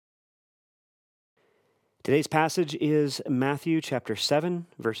Today's passage is Matthew chapter 7,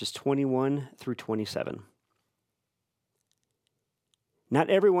 verses 21 through 27. Not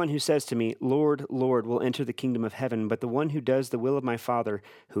everyone who says to me, Lord, Lord, will enter the kingdom of heaven, but the one who does the will of my Father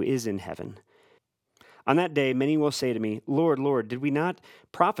who is in heaven. On that day, many will say to me, Lord, Lord, did we not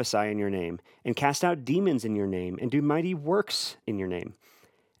prophesy in your name, and cast out demons in your name, and do mighty works in your name?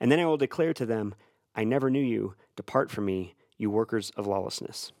 And then I will declare to them, I never knew you. Depart from me, you workers of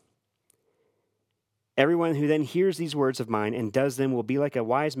lawlessness. Everyone who then hears these words of mine and does them will be like a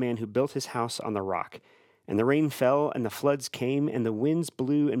wise man who built his house on the rock. And the rain fell, and the floods came, and the winds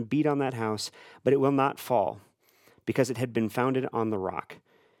blew and beat on that house, but it will not fall, because it had been founded on the rock.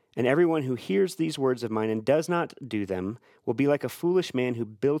 And everyone who hears these words of mine and does not do them will be like a foolish man who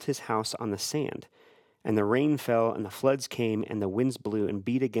built his house on the sand. And the rain fell, and the floods came, and the winds blew and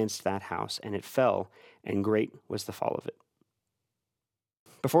beat against that house, and it fell, and great was the fall of it.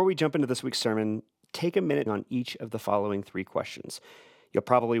 Before we jump into this week's sermon, take a minute on each of the following three questions. You'll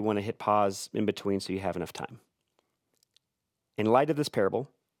probably want to hit pause in between so you have enough time. In light of this parable,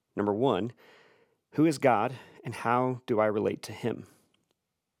 number one, who is God and how do I relate to him?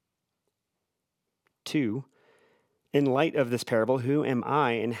 2, in light of this parable, who am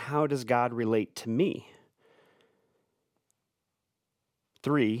I and how does God relate to me?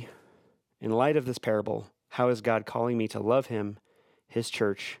 3, in light of this parable, how is God calling me to love him, his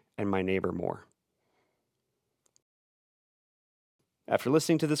church, and my neighbor more? After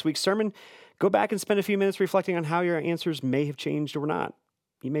listening to this week's sermon, go back and spend a few minutes reflecting on how your answers may have changed or not.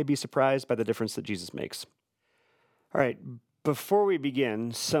 You may be surprised by the difference that Jesus makes. All right, before we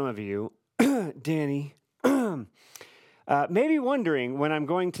begin, some of you, Danny, may be wondering when I'm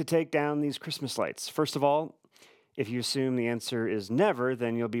going to take down these Christmas lights. First of all, if you assume the answer is never,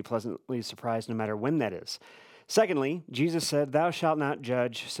 then you'll be pleasantly surprised no matter when that is. Secondly, Jesus said, "Thou shalt not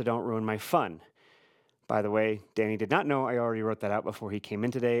judge, so don't ruin my fun." By the way, Danny did not know I already wrote that out before he came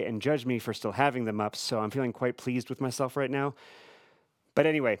in today and judged me for still having them up, so I'm feeling quite pleased with myself right now. But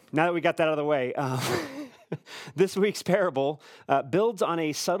anyway, now that we got that out of the way, this week's parable builds on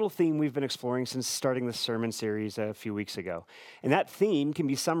a subtle theme we've been exploring since starting this sermon series a few weeks ago. And that theme can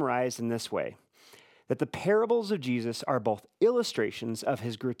be summarized in this way, that the parables of Jesus are both illustrations of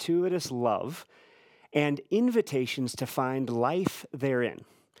his gratuitous love and invitations to find life therein.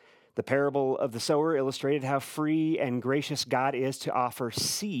 The parable of the sower illustrated how free and gracious God is to offer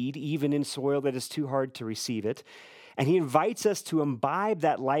seed, even in soil that is too hard to receive it. And he invites us to imbibe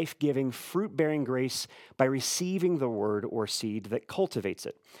that life-giving, fruit-bearing grace by receiving the word or seed that cultivates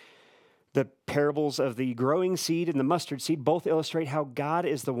it. The parables of the growing seed and the mustard seed both illustrate how God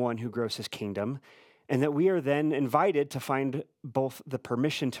is the one who grows his kingdom, and that we are then invited to find both the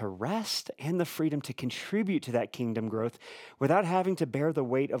permission to rest and the freedom to contribute to that kingdom growth without having to bear the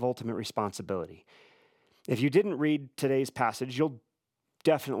weight of ultimate responsibility. If you didn't read today's passage, you'll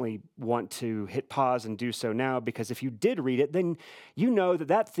definitely want to hit pause and do so now, because if you did read it, then you know that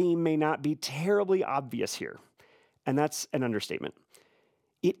that theme may not be terribly obvious here. And that's an understatement.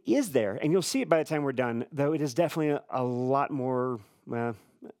 It is there, and you'll see it by the time we're done, though it is definitely a lot more,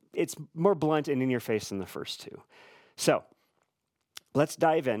 it's more blunt and in your face than the first two. So let's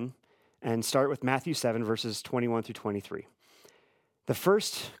dive in and start with Matthew 7, verses 21 through 23. The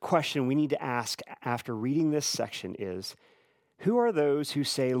first question we need to ask after reading this section is, who are those who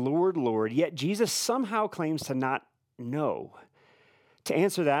say, Lord, Lord, yet Jesus somehow claims to not know? To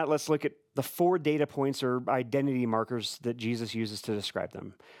answer that, let's look at the 4 data points or identity markers that Jesus uses to describe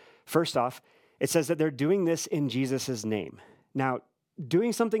them. First off, it says that they're doing this in Jesus' name. Now,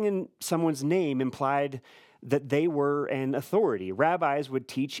 doing something in someone's name implied that they were an authority. Rabbis would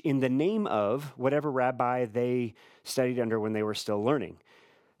teach in the name of whatever rabbi they studied under when they were still learning.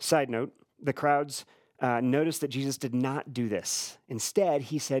 Side note, the crowds noticed that Jesus did not do this. Instead,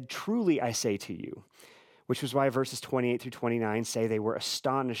 he said, truly I say to you, which was why verses 28 through 29 say they were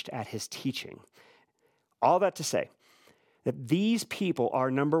astonished at his teaching. All that to say that these people are,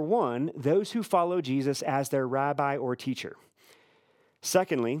 number one, those who follow Jesus as their rabbi or teacher.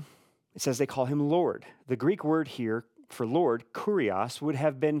 Secondly, it says they call him Lord. The Greek word here for Lord, kurios, would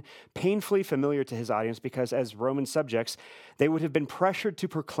have been painfully familiar to his audience because as Roman subjects, they would have been pressured to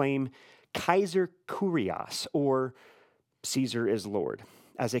proclaim Kaiser kurios, or Caesar is Lord,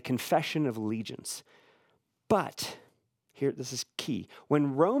 as a confession of allegiance. But, here, this is key.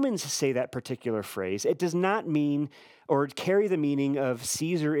 When Romans say that particular phrase, it does not mean or carry the meaning of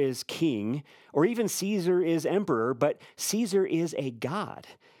Caesar is king or even Caesar is emperor, but Caesar is a god.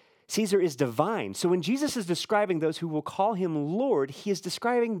 Caesar is divine. So when Jesus is describing those who will call him Lord, he is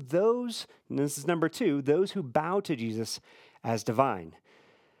describing those, and this is number 2, those who bow to Jesus as divine.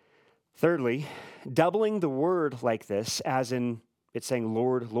 Thirdly, doubling the word like this, as in it's saying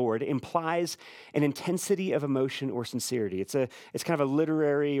Lord, Lord, implies an intensity of emotion or sincerity. It's kind of a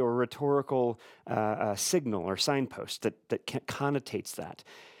literary or rhetorical signal or signpost that connotates that.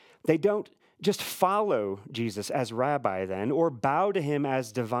 They don't just follow Jesus as rabbi then, or bow to him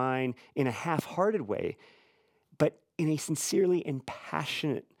as divine in a half-hearted way, but in a sincere and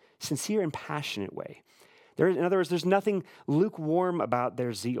passionate way. In other words, there's nothing lukewarm about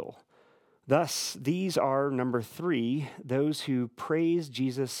their zeal. Thus, these are, number 3, those who praise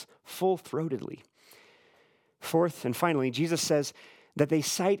Jesus full-throatedly. Fourth, and finally, Jesus says that they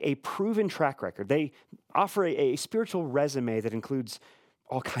cite a proven track record. They offer a spiritual resume that includes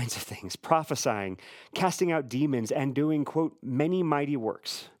all kinds of things: prophesying, casting out demons, and doing, quote, many mighty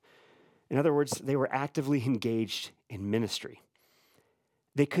works. In other words, they were actively engaged in ministry.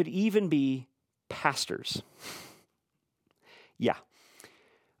 They could even be pastors. Yeah.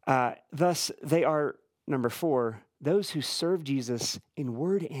 Thus, they are, number 4, those who serve Jesus in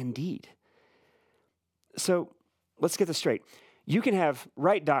word and deed. So let's get this straight. You can have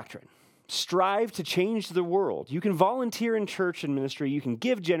right doctrine, strive to change the world. You can volunteer in church and ministry. You can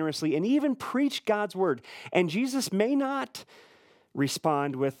give generously and even preach God's word. And Jesus may not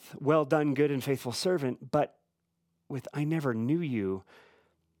respond with, well done, good and faithful servant, but with, I never knew you.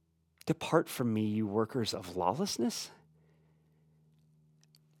 Depart from me, you workers of lawlessness.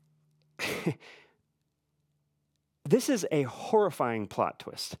 This is a horrifying plot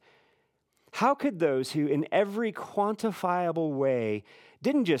twist. How could those who in every quantifiable way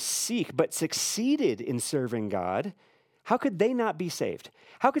didn't just seek but succeeded in serving God, how could they not be saved?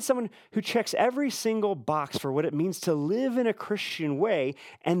 How could someone who checks every single box for what it means to live in a Christian way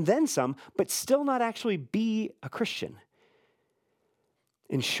and then some, but still not actually be a Christian?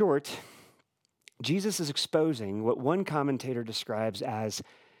 In short, Jesus is exposing what one commentator describes as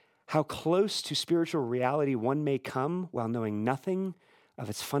how close to spiritual reality one may come while knowing nothing of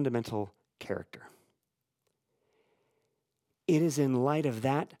its fundamental character. It is in light of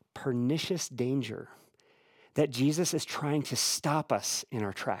that pernicious danger that Jesus is trying to stop us in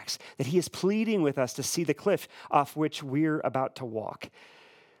our tracks, that he is pleading with us to see the cliff off which we're about to walk.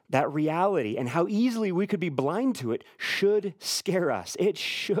 That reality and how easily we could be blind to it should scare us. It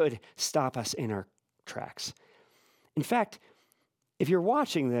should stop us in our tracks. In fact, if you're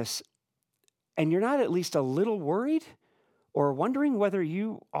watching this and you're not at least a little worried or wondering whether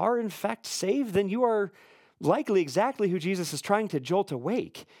you are in fact saved, then you are likely exactly who Jesus is trying to jolt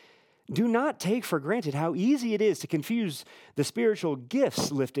awake. Do not take for granted how easy it is to confuse the spiritual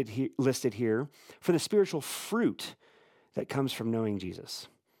gifts listed here for the spiritual fruit that comes from knowing Jesus.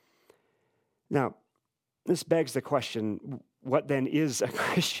 Now, this begs the question, what then is a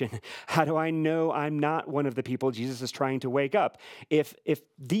Christian? How do I know I'm not one of the people Jesus is trying to wake up? If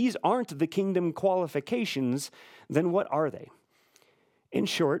these aren't the kingdom qualifications, then what are they? In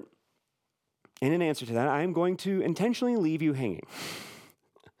short, in an answer to that, I am going to intentionally leave you hanging.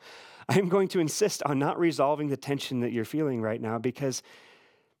 I'm going to insist on not resolving the tension that you're feeling right now because,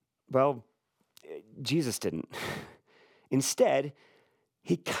 well, Jesus didn't. Instead,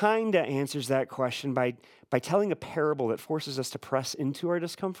 he kind of answers that question by telling a parable that forces us to press into our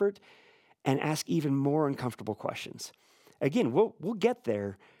discomfort and ask even more uncomfortable questions. Again, we'll get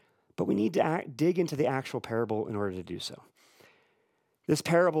there, but we need to dig into the actual parable in order to do so. This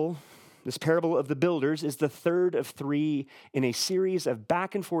parable of the builders is the third of 3 in a series of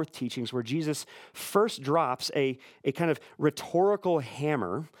back and forth teachings where Jesus first drops a kind of rhetorical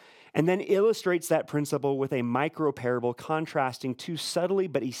hammer and then illustrates that principle with a micro parable contrasting 2 subtly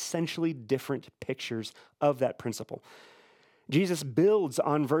but essentially different pictures of that principle. Jesus builds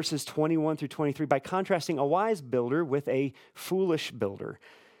on verses 21 through 23 by contrasting a wise builder with a foolish builder.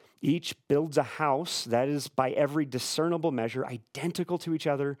 Each builds a house that is by every discernible measure identical to each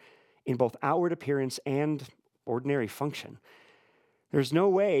other in both outward appearance and ordinary function. There's no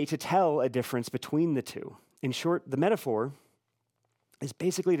way to tell a difference between the two. In short, the metaphor is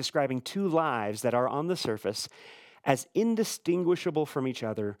basically describing 2 lives that are on the surface as indistinguishable from each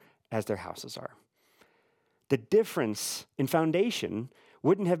other as their houses are. The difference in foundation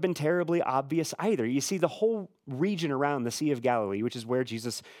wouldn't have been terribly obvious either. You see, the whole region around the Sea of Galilee, which is where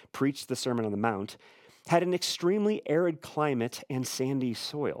Jesus preached the Sermon on the Mount, had an extremely arid climate and sandy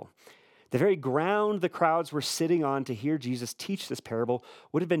soil. The very ground the crowds were sitting on to hear Jesus teach this parable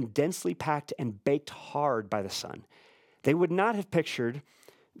would have been densely packed and baked hard by the sun. They would not have pictured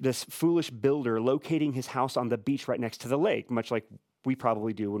this foolish builder locating his house on the beach right next to the lake, much like we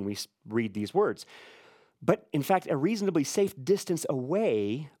probably do when we read these words. But in fact, a reasonably safe distance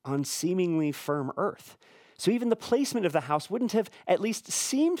away on seemingly firm earth. So even the placement of the house wouldn't have at least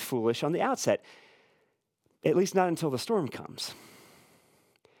seemed foolish on the outset. at least not until the storm comes.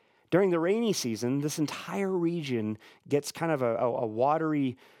 During the rainy season, this entire region gets kind of a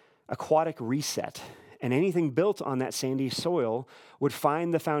watery, aquatic reset, and anything built on that sandy soil would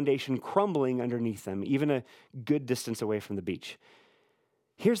find the foundation crumbling underneath them, even a good distance away from the beach.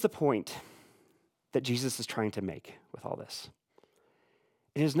 Here's the point that Jesus is trying to make with all this.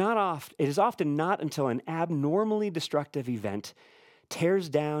 It is often not until an abnormally destructive event tears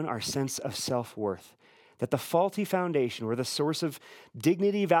down our sense of self-worth that the faulty foundation or the source of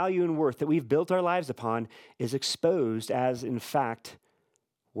dignity, value, and worth that we've built our lives upon is exposed as, in fact,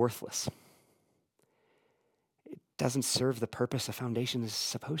 worthless. It doesn't serve the purpose a foundation is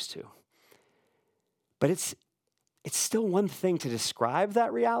supposed to. But it's still one thing to describe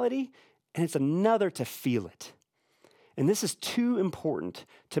that reality, and it's another to feel it. And this is too important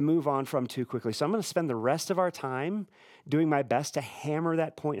to move on from too quickly. So I'm going to spend the rest of our time doing my best to hammer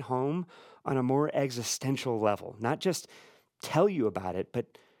that point home on a more existential level. Not just tell you about it, but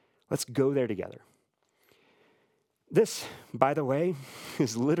let's go there together. This, by the way,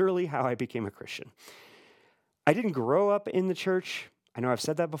 is literally how I became a Christian. I didn't grow up in the church. I know I've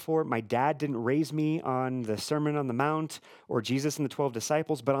said that before. My dad didn't raise me on the Sermon on the Mount or Jesus and the 12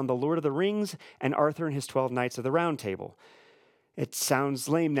 Disciples, but on the Lord of the Rings and Arthur and his 12 Knights of the Round Table. It sounds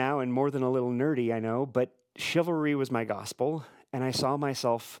lame now and more than a little nerdy, I know, but chivalry was my gospel, and I saw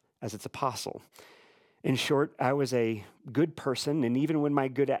myself as its apostle. In short, I was a good person, and even when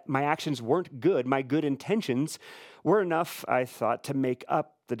my actions weren't good, my good intentions were enough, I thought, to make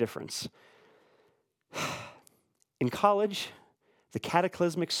up the difference. In college, the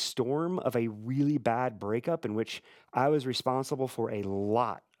cataclysmic storm of a really bad breakup in which I was responsible for a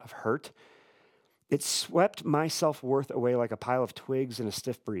lot of hurt, it swept my self-worth away like a pile of twigs in a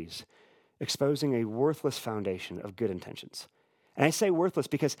stiff breeze, exposing a worthless foundation of good intentions. And I say worthless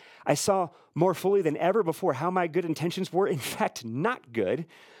because I saw more fully than ever before how my good intentions were, in fact, not good,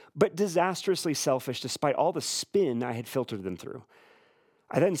 but disastrously selfish despite all the spin I had filtered them through.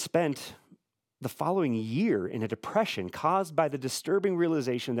 I then spent the following year in a depression caused by the disturbing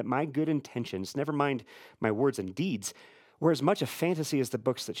realization that my good intentions, never mind my words and deeds, were as much a fantasy as the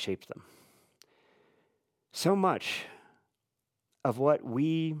books that shaped them. So much of what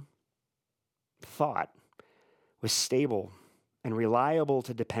we thought was stable and reliable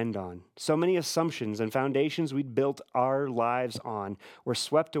to depend on, so many assumptions and foundations we'd built our lives on, were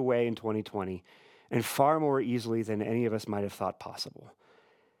swept away in 2020, and far more easily than any of us might have thought possible.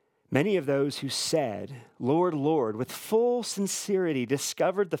 Many of those who said, "Lord, Lord," with full sincerity,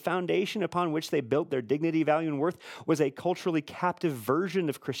 discovered the foundation upon which they built their dignity, value, and worth was a culturally captive version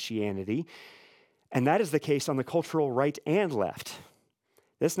of Christianity, and that is the case on the cultural right and left.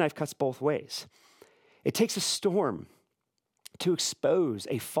 This knife cuts both ways. It takes a storm to expose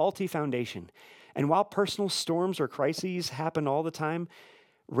a faulty foundation, and while personal storms or crises happen all the time,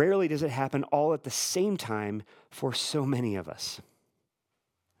 rarely does it happen all at the same time for so many of us.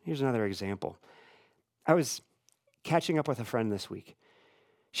 Here's another example. I was catching up with a friend this week.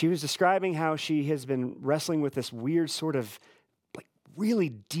 She was describing how she has been wrestling with this weird sort of really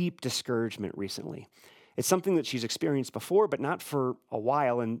deep discouragement recently. It's something that she's experienced before, but not for a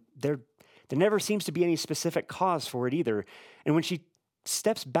while, and there never seems to be any specific cause for it either. And when she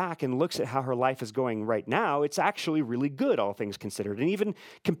steps back and looks at how her life is going right now, it's actually really good, all things considered, and even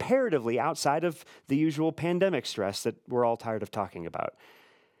comparatively outside of the usual pandemic stress that we're all tired of talking about.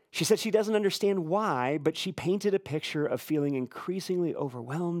 She said she doesn't understand why, but she painted a picture of feeling increasingly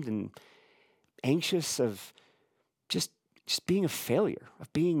overwhelmed and anxious, of just being a failure,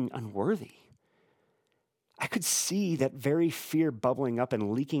 of being unworthy. I could see that very fear bubbling up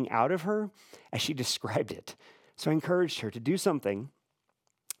and leaking out of her as she described it. So I encouraged her to do something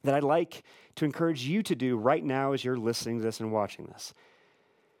that I'd like to encourage you to do right now as you're listening to this and watching this.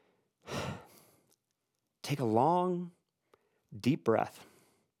 Take a long, deep breath.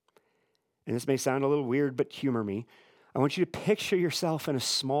 And this may sound a little weird, but humor me. I want you to picture yourself in a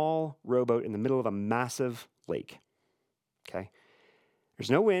small rowboat in the middle of a massive lake. Okay? There's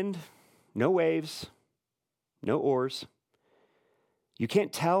no wind, no waves, no oars. You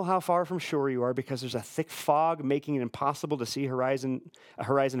can't tell how far from shore you are because there's a thick fog making it impossible to see a horizon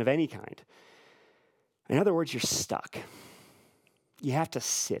of any kind. In other words, you're stuck. You have to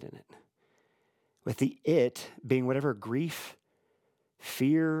sit in it, with the it being whatever grief,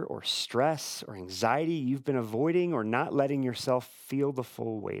 fear, or stress, or anxiety you've been avoiding or not letting yourself feel the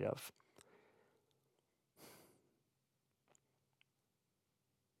full weight of.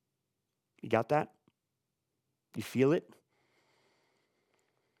 You got that? You feel it?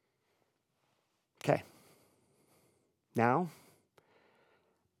 Okay. Now,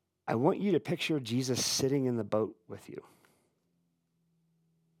 I want you to picture Jesus sitting in the boat with you.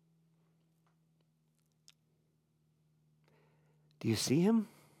 Do you see him?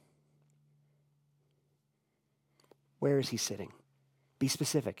 Where is he sitting? Be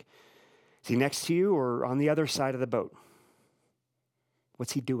specific. Is he next to you or on the other side of the boat?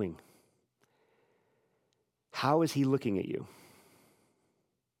 What's he doing? How is he looking at you?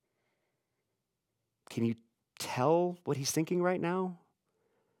 Can you tell what he's thinking right now?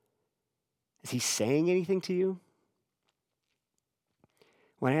 Is he saying anything to you?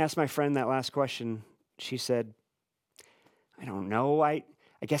 When I asked my friend that last question, she said, I don't know. I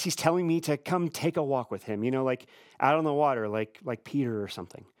guess he's telling me to come take a walk with him, like out on the water, like Peter or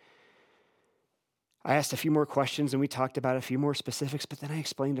something. I asked a few more questions and we talked about a few more specifics, but then I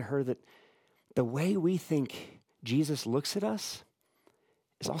explained to her that the way we think Jesus looks at us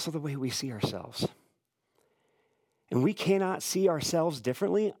is also the way we see ourselves. And we cannot see ourselves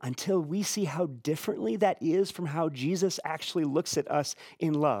differently until we see how differently that is from how Jesus actually looks at us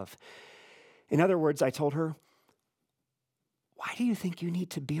in love. In other words, I told her, why do you think you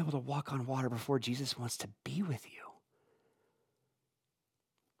need to be able to walk on water before Jesus wants to be with you?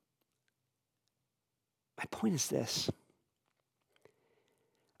 My point is this: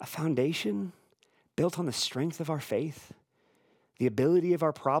 a foundation built on the strength of our faith, the ability of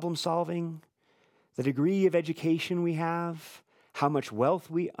our problem solving, the degree of education we have, how much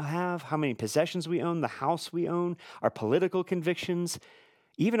wealth we have, how many possessions we own, the house we own, our political convictions,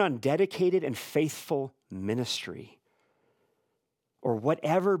 even on dedicated and faithful ministry, or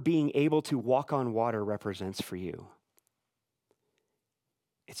whatever being able to walk on water represents for you.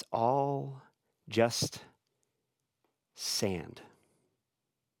 It's all just sand.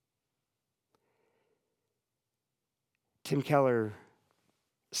 Tim Keller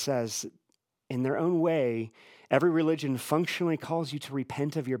says, in their own way, every religion functionally calls you to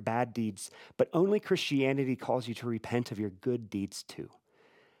repent of your bad deeds, but only Christianity calls you to repent of your good deeds too.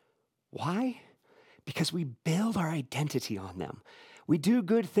 Why? Because we build our identity on them. We do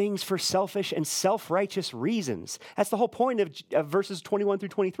good things for selfish and self-righteous reasons. That's the whole point of verses 21 through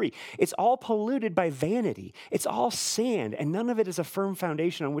 23. It's all polluted by vanity. It's all sand, and none of it is a firm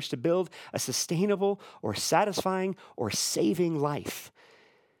foundation on which to build a sustainable or satisfying or saving life.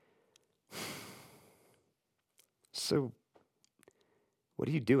 So, what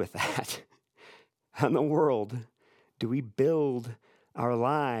do you do with that? How in the world do we build our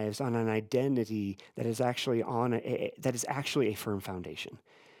lives on an identity that is actually a firm foundation?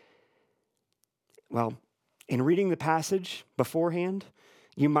 Well, in reading the passage beforehand,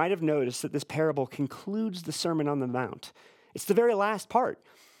 you might have noticed that this parable concludes the Sermon on the Mount. It's the very last part,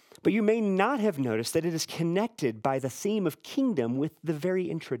 but you may not have noticed that it is connected by the theme of kingdom with the very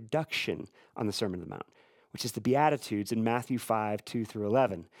introduction on the Sermon on the Mount, which is the Beatitudes in Matthew 5, 2 through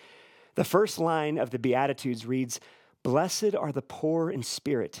 11. The first line of the Beatitudes reads, "Blessed are the poor in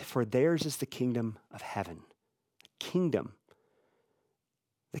spirit, for theirs is the kingdom of heaven." Kingdom.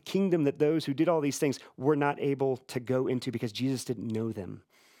 The kingdom that those who did all these things were not able to go into because Jesus didn't know them.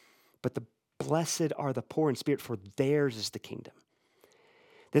 But the blessed are the poor in spirit, for theirs is the kingdom.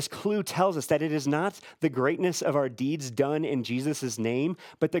 This clue tells us that it is not the greatness of our deeds done in Jesus' name,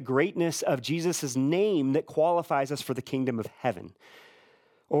 but the greatness of Jesus' name that qualifies us for the kingdom of heaven.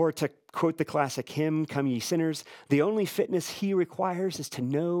 Or to quote the classic hymn, "Come ye sinners," the only fitness he requires is to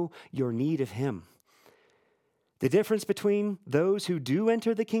know your need of him. The difference between those who do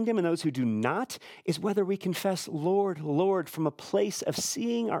enter the kingdom and those who do not is whether we confess, "Lord, Lord," from a place of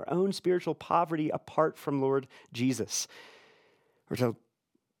seeing our own spiritual poverty apart from Lord Jesus. Or to,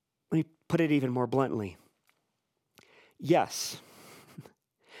 let me put it even more bluntly. Yes,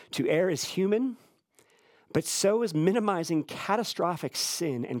 to err is human, but so is minimizing catastrophic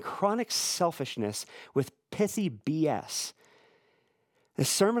sin and chronic selfishness with pithy BS. The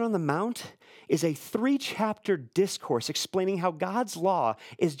Sermon on the Mount is a 3-chapter discourse explaining how God's law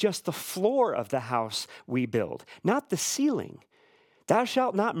is just the floor of the house we build, not the ceiling. Thou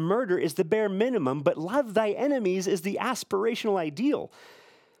shalt not murder is the bare minimum, but love thy enemies is the aspirational ideal.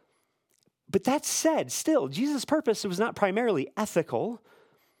 But that said, still, Jesus' purpose was not primarily ethical.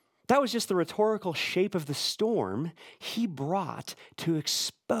 That was just the rhetorical shape of the storm he brought to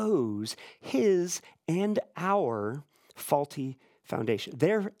expose his and our faulty foundation,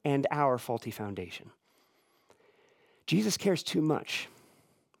 their and our faulty foundation. Jesus cares too much,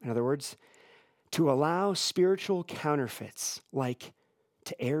 in other words, to allow spiritual counterfeits like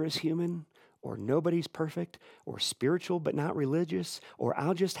to err is human, or nobody's perfect, or spiritual but not religious, or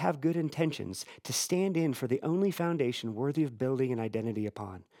I'll just have good intentions to stand in for the only foundation worthy of building an identity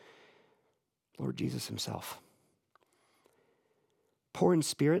upon: Lord Jesus himself. Poor in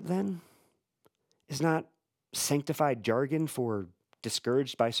spirit, then, is not sanctified jargon for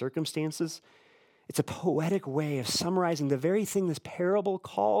discouraged by circumstances. It's a poetic way of summarizing the very thing this parable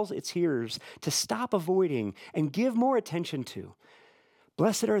calls its hearers to stop avoiding and give more attention to.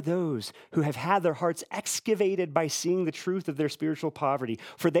 Blessed are those who have had their hearts excavated by seeing the truth of their spiritual poverty,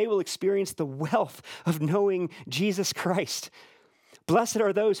 for they will experience the wealth of knowing Jesus Christ. Blessed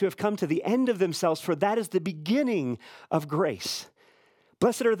are those who have come to the end of themselves, for that is the beginning of grace.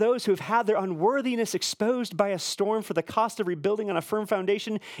 Blessed are those who have had their unworthiness exposed by a storm, for the cost of rebuilding on a firm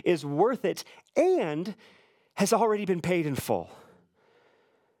foundation is worth it and has already been paid in full.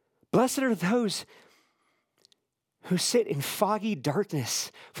 Blessed are those who sit in foggy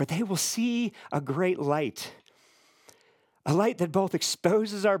darkness, for they will see a great light, a light that both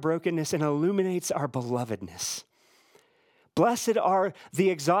exposes our brokenness and illuminates our belovedness. Blessed are the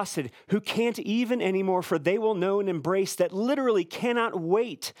exhausted who can't even anymore, for they will know and embrace that literally cannot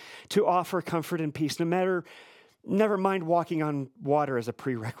wait to offer comfort and peace, never mind walking on water as a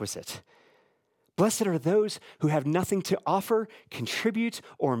prerequisite. Blessed are those who have nothing to offer, contribute,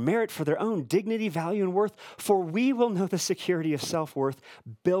 or merit for their own dignity, value, and worth, for we will know the security of self-worth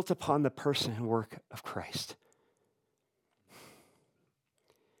built upon the person and work of Christ.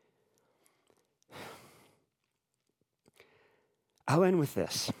 I'll end with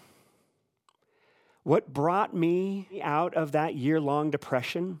this. What brought me out of that year-long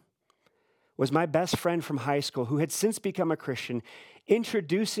depression was my best friend from high school, who had since become a Christian,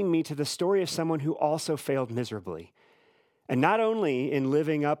 introducing me to the story of someone who also failed miserably. And not only in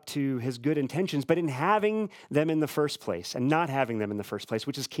living up to his good intentions, but in having them in the first place and not having them in the first place,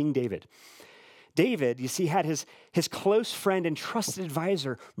 which is King David. David, you see, had his close friend and trusted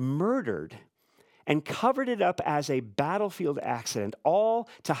advisor murdered and covered it up as a battlefield accident, all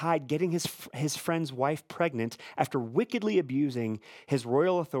to hide getting his friend's wife pregnant after wickedly abusing his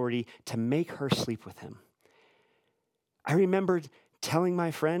royal authority to make her sleep with him. I remembered telling my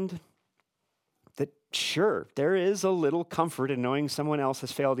friend that, sure, there is a little comfort in knowing someone else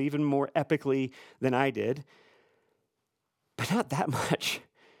has failed even more epically than I did, but not that much.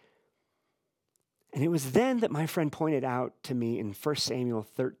 And it was then that my friend pointed out to me in 1 Samuel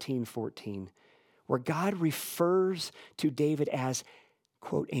 13:14, where God refers to David as,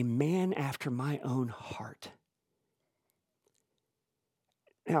 quote, a man after my own heart.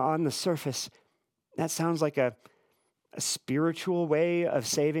 Now, on the surface, that sounds like a spiritual way of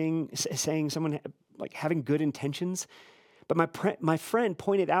saying someone like having good intentions. But my friend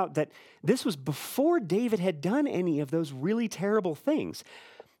pointed out that this was before David had done any of those really terrible things.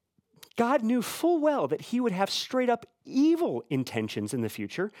 God knew full well that he would have straight up evil intentions in the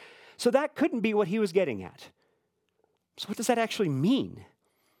future. So that couldn't be what he was getting at. So what does that actually mean?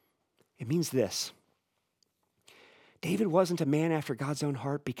 It means this. David wasn't a man after God's own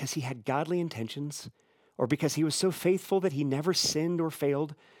heart because he had godly intentions or because he was so faithful that he never sinned or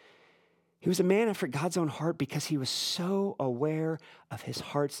failed. He was a man after God's own heart because he was so aware of his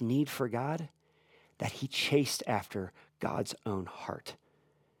heart's need for God that he chased after God's own heart.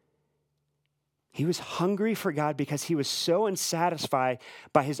 He was hungry for God because he was so unsatisfied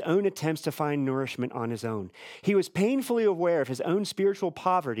by his own attempts to find nourishment on his own. He was painfully aware of his own spiritual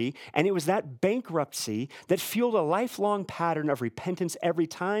poverty, and it was that bankruptcy that fueled a lifelong pattern of repentance every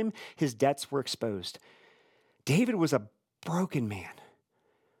time his debts were exposed. David was a broken man,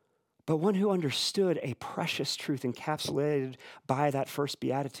 but one who understood a precious truth encapsulated by that first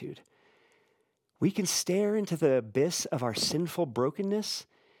beatitude. We can stare into the abyss of our sinful brokenness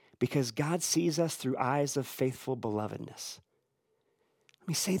because God sees us through eyes of faithful belovedness. Let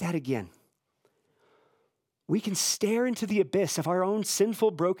me say that again. We can stare into the abyss of our own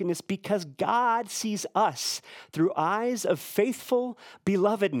sinful brokenness because God sees us through eyes of faithful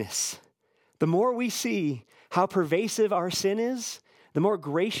belovedness. The more we see how pervasive our sin is, the more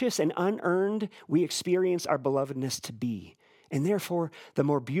gracious and unearned we experience our belovedness to be. And therefore, the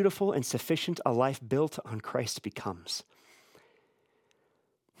more beautiful and sufficient a life built on Christ becomes.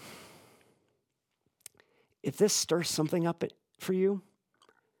 If this stirs something up for you,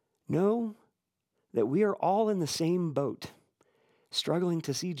 know that we are all in the same boat, struggling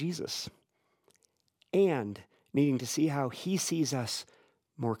to see Jesus and needing to see how he sees us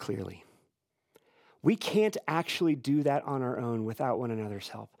more clearly. We can't actually do that on our own without one another's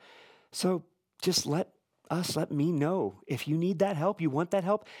help. So just let me know if you need that help, you want that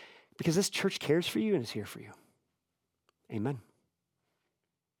help, because this church cares for you and is here for you. Amen.